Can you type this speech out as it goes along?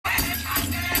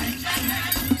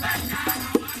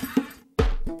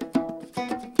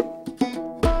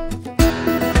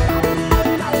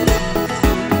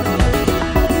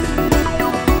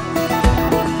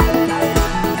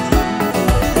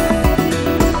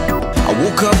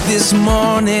Woke up this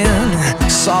morning,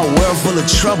 saw a world full of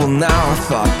trouble now. I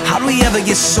thought, how do we ever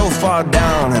get so far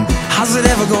down? And how's it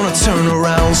ever gonna turn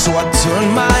around? So I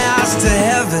turned my eyes to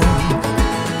heaven.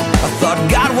 I thought,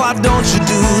 God, why don't you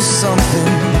do something?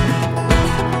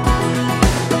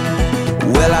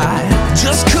 Well, I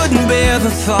just couldn't bear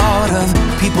the thought of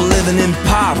people living in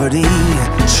poverty,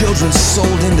 children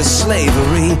sold into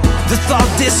slavery. The thought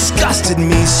disgusted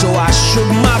me, so I shook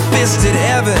my fist at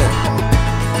heaven.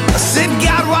 I said,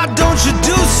 God, why don't you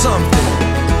do something?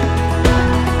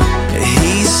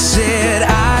 He said,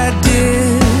 I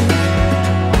did.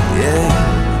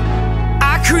 Yeah,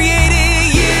 I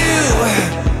created you.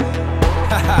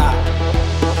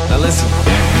 Now listen.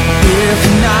 If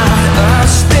not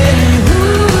us, then who?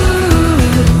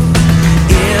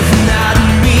 If not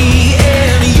me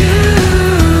and you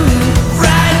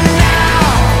right now?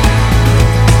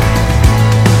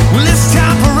 Well, it's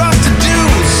time for us to do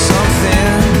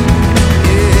something.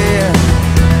 Yeah.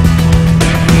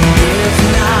 If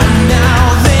not now,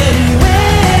 then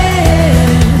when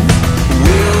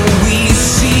will we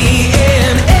see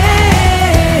an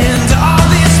end to all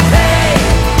this pain?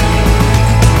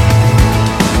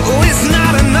 Oh, it's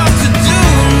not enough to do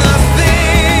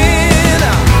nothing.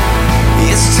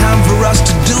 It's time for us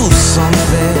to do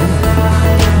something.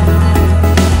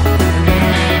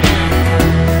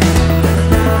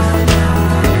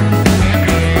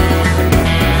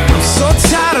 I'm so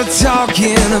tired of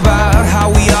talking about